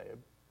in, say,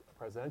 a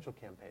presidential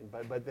campaign?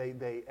 But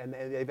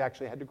they've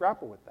actually had to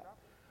grapple with that.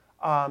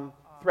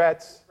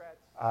 Threats,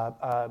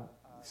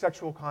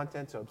 sexual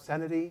content, so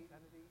obscenity.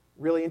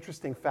 Really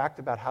interesting fact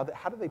about how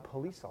do they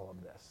police all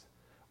of this?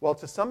 Well,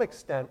 to some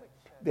extent,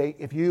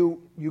 if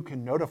you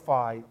can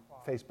notify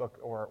Facebook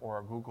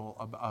or Google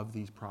of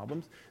these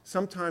problems,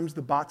 sometimes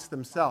the bots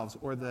themselves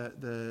or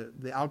the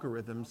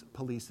algorithms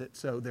police it.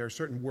 So there are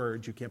certain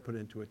words you can't put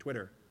into a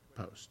Twitter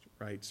post,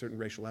 right? Certain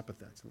racial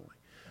epithets and the like,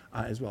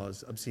 as well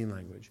as obscene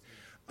language.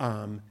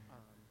 Now,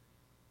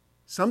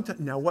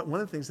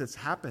 one of the things that's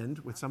happened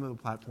with some of the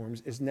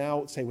platforms is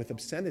now, say, with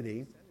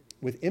obscenity,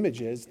 with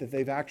images, that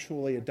they've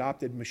actually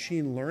adopted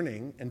machine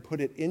learning and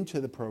put it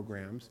into the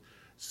programs.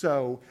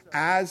 So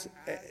as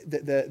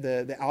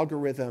the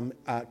algorithm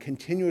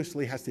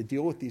continuously has to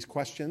deal with these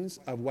questions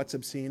of what's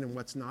obscene and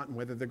what's not and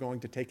whether they're going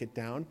to take it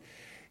down,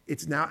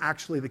 it's now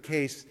actually the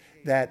case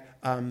that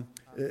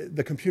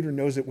the computer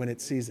knows it when it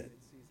sees it,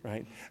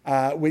 right?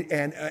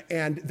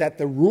 And that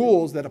the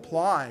rules that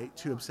apply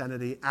to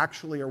obscenity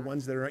actually are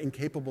ones that are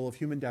incapable of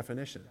human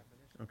definition,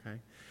 okay?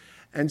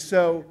 And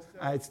so,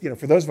 it's,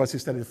 for those of us who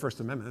study the First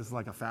Amendment, this is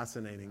like a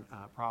fascinating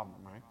problem,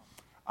 right?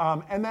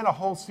 And then a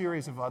whole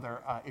series of other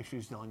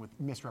issues dealing with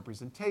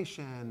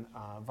misrepresentation,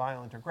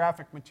 violent or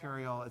graphic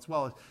material, as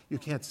well as you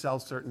can't sell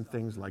certain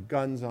things like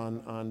guns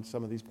on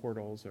some of these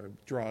portals or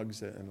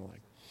drugs and the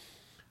like.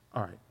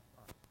 All right.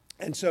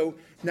 And so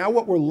now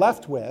what we're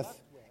left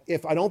with,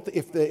 if the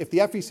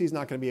FEC is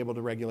not going to be able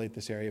to regulate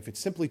this area, if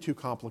it's simply too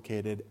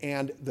complicated,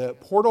 and the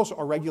portals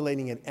are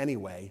regulating it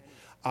anyway,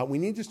 we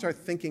need to start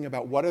thinking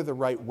about what are the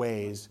right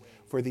ways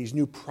for these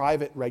new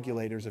private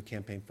regulators of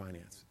campaign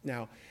finance.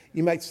 Now,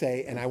 you might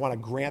say, and I want to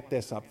grant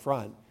this up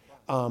front,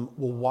 well,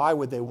 why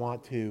would they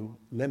want to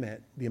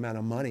limit the amount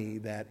of money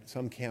that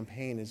some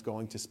campaign is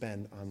going to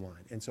spend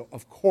online? And so,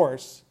 of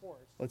course,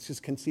 let's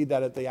just concede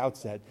that at the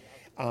outset,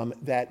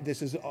 that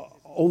this is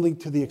only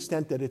to the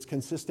extent that it's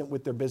consistent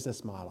with their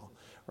business model,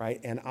 right?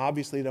 And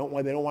obviously, they don't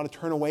want to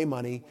turn away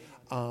money,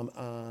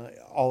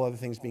 all other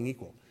things being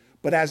equal.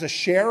 But as a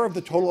share of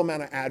the total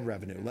amount of ad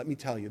revenue, let me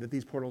tell you that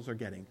these portals are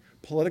getting,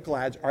 political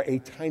ads are a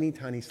tiny,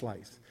 tiny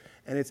slice.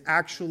 And it's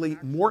actually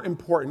more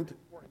important,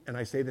 and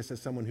I say this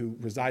as someone who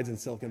resides in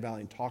Silicon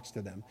Valley and talks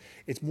to them,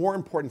 it's more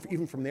important,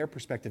 even from their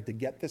perspective, to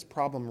get this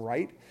problem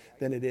right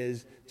than it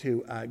is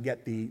to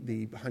get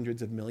the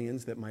hundreds of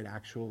millions that might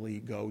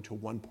actually go to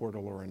one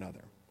portal or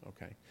another,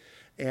 okay?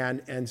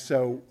 And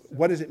so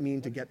what does it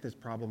mean to get this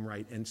problem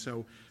right? And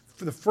so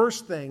for the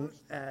first thing,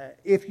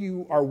 if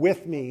you are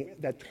with me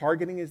that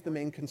targeting is the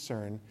main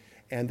concern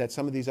and that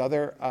some of these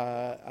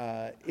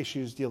other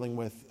issues dealing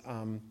with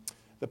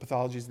the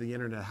pathologies of the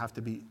internet have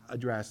to be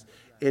addressed,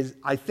 is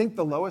I think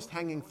the lowest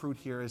hanging fruit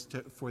here is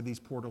for these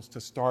portals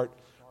to start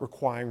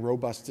requiring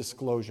robust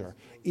disclosure,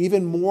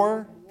 even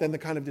more than the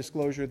kind of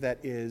disclosure that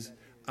is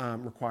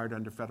required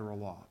under federal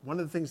law. One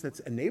of the things that's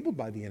enabled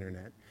by the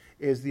internet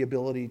is the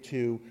ability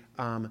to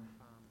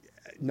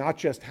not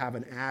just have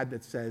an ad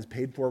that says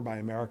paid for by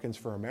Americans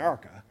for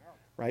America,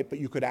 right? But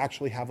you could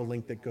actually have a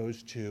link that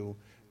goes to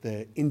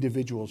the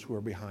individuals who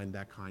are behind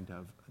that kind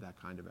of ad,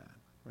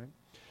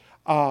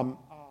 right?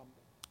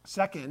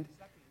 Second,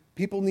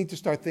 people need to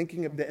start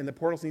thinking of and the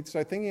portals need to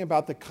start thinking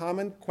about the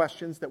common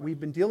questions that we've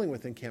been dealing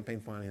with in campaign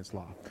finance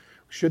law.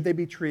 Should they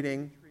be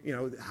treating,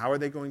 how are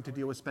they going to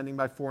deal with spending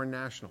by foreign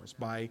nationals,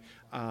 by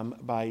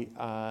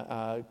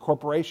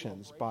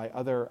corporations, by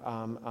other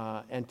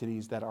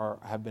entities that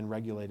have been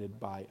regulated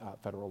by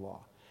federal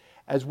law,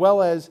 as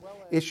well as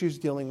issues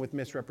dealing with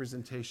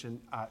misrepresentation,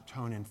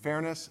 tone, and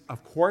fairness.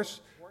 Of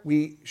course,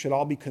 we should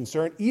all be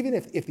concerned, even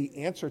if the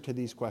answer to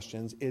these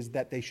questions is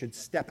that they should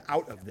step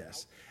out of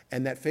this,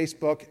 and that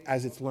Facebook,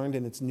 as it's learned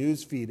in its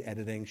news feed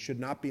editing, should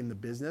not be in the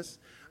business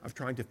of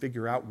trying to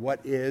figure out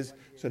what is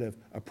sort of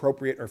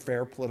appropriate or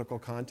fair political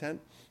content.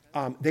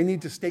 They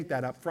need to state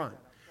that up front.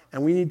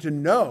 And we need to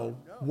know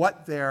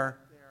what their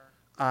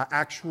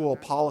actual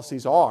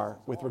policies are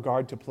with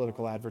regard to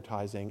political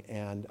advertising,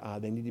 and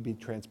they need to be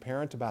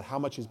transparent about how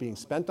much is being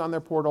spent on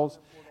their portals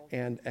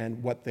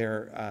and what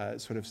their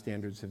sort of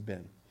standards have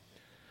been.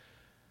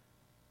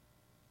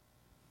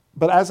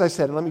 But as I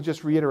said, and let me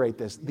just reiterate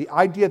this, the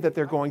idea that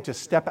they're going to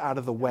step out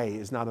of the way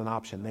is not an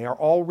option. They are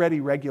already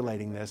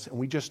regulating this, and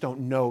we just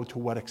don't know to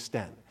what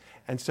extent.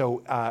 And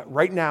so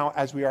right now,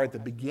 as we are at the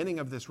beginning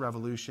of this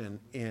revolution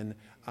in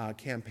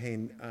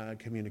campaign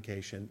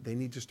communication, they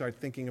need to start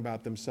thinking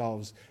about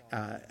themselves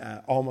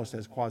almost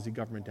as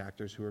quasi-government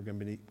actors who are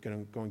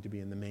going to be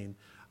in the main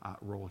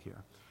role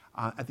here.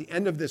 At the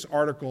end of this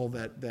article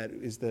that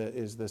is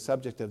the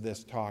subject of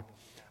this talk,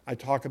 I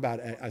talk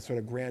about a sort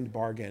of grand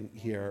bargain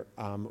here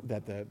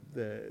that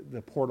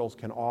the portals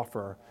can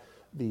offer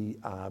the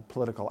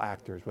political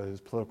actors, whether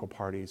it's political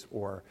parties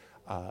or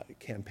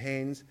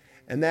campaigns,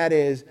 and that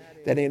is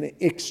that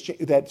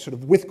that sort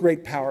of with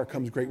great power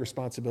comes great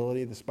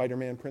responsibility, the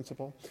Spider-Man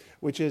principle,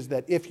 which is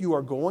that if you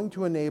are going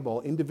to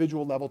enable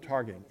individual level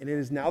targeting, and it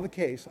is now the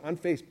case on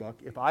Facebook,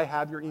 if I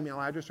have your email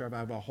address or if I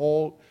have a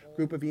whole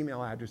group of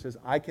email addresses,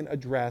 I can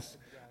address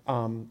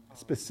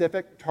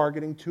specific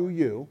targeting to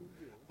you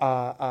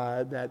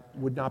that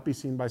would not be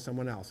seen by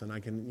someone else, and I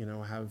can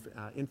have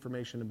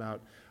information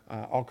about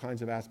all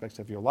kinds of aspects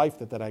of your life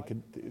that I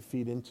could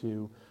feed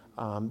into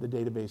the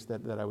database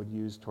that I would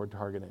use toward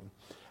targeting.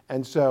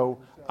 And so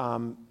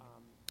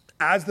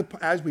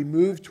as we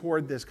move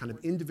toward this kind of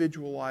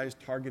individualized,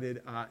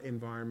 targeted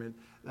environment,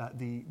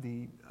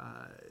 the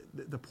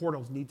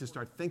portals need to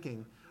start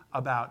thinking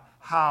about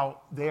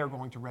how they are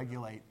going to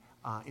regulate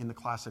in the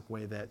classic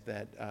way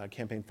that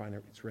campaign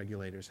finance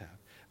regulators have.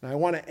 Now, I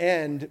want to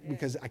end,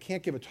 because I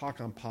can't give a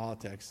talk on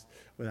politics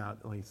without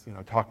at least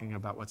talking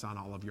about what's on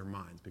all of your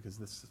minds, because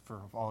this,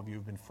 for all of you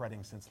who've been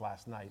fretting since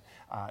last night,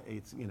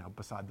 it's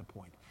beside the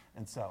point.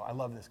 And so I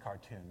love this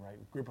cartoon, right?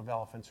 A group of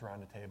elephants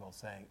around a table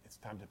saying it's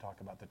time to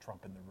talk about the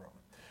Trump in the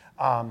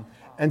room.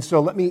 And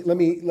so let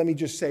me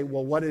just say,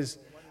 well, what is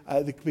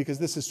because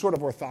this is sort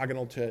of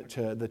orthogonal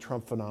to the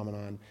Trump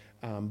phenomenon,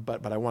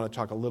 but I want to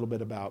talk a little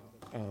bit about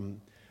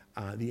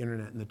the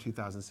internet in the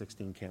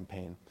 2016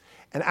 campaign.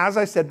 And as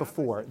I said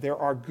before, there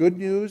are good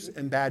news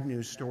and bad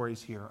news stories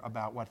here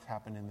about what's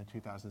happened in the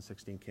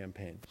 2016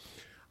 campaign.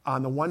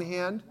 On the one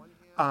hand,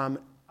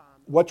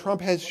 what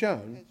Trump has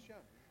shown,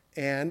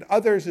 and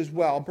others as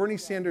well, Bernie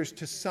Sanders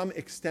to some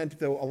extent,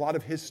 though a lot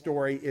of his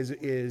story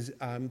is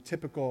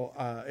typical,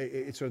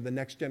 it's sort of the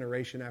next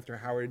generation after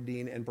Howard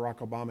Dean and Barack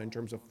Obama in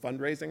terms of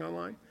fundraising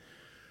online,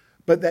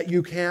 but that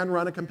you can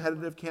run a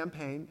competitive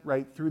campaign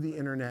right through the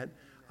internet.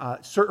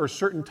 Or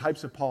certain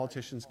types of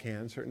politicians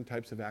can, certain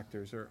types of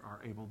actors are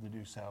able to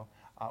do so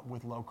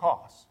with low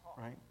costs,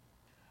 right?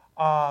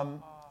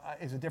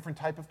 Is a different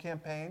type of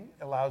campaign,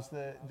 allows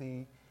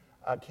the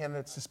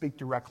candidates to speak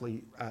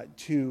directly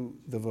to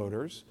the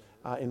voters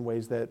in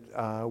ways that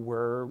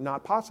were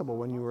not possible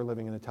when you were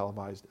living in a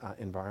televised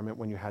environment,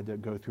 when you had to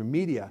go through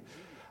media,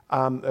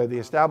 or the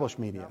established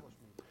media.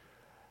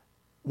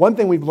 One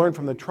thing we've learned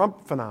from the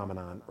Trump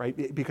phenomenon,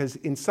 right, because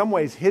in some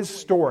ways his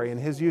story and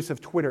his use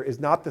of Twitter is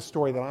not the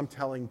story that I'm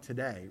telling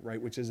today,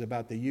 right, which is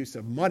about the use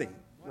of money,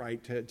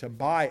 right, to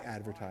buy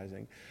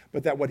advertising,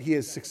 but that what he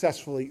has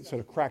successfully sort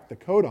of cracked the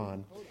code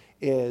on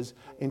is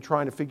in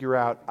trying to figure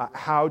out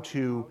how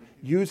to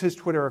use his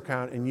Twitter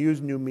account and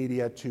use new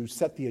media to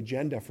set the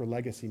agenda for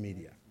legacy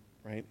media,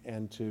 right,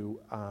 and to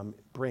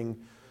bring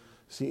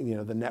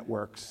the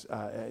networks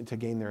to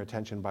gain their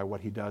attention by what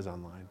he does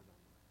online.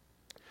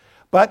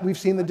 But we've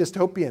seen the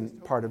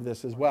dystopian part of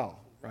this as well,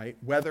 right?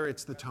 Whether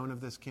it's the tone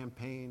of this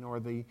campaign or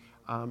the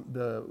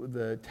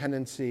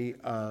tendency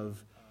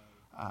of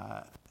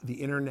the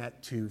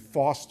internet to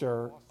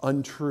foster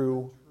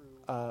untrue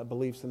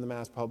beliefs in the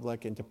mass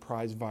public and to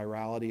prize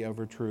virality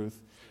over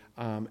truth,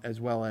 as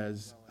well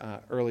as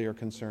earlier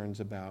concerns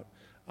about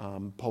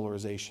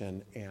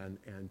polarization and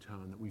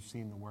tone, that we've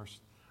seen the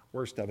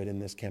worst of it in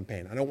this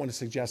campaign. I don't want to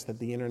suggest that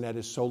the internet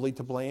is solely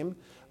to blame,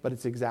 but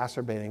it's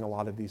exacerbating a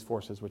lot of these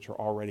forces which are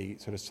already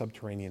sort of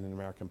subterranean in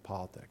American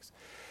politics.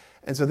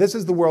 And so this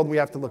is the world we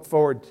have to look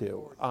forward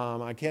to.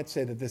 I can't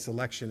say that this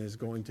election is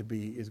going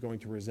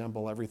to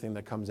resemble everything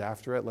that comes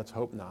after it. Let's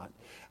hope not.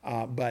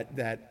 But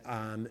that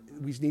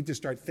we need to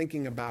start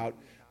thinking about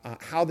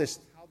how this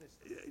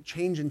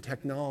change in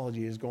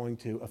technology is going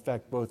to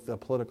affect both the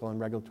political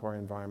and regulatory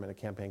environment of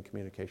campaign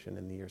communication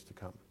in the years to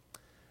come.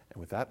 And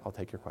with that, I'll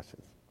take your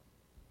questions.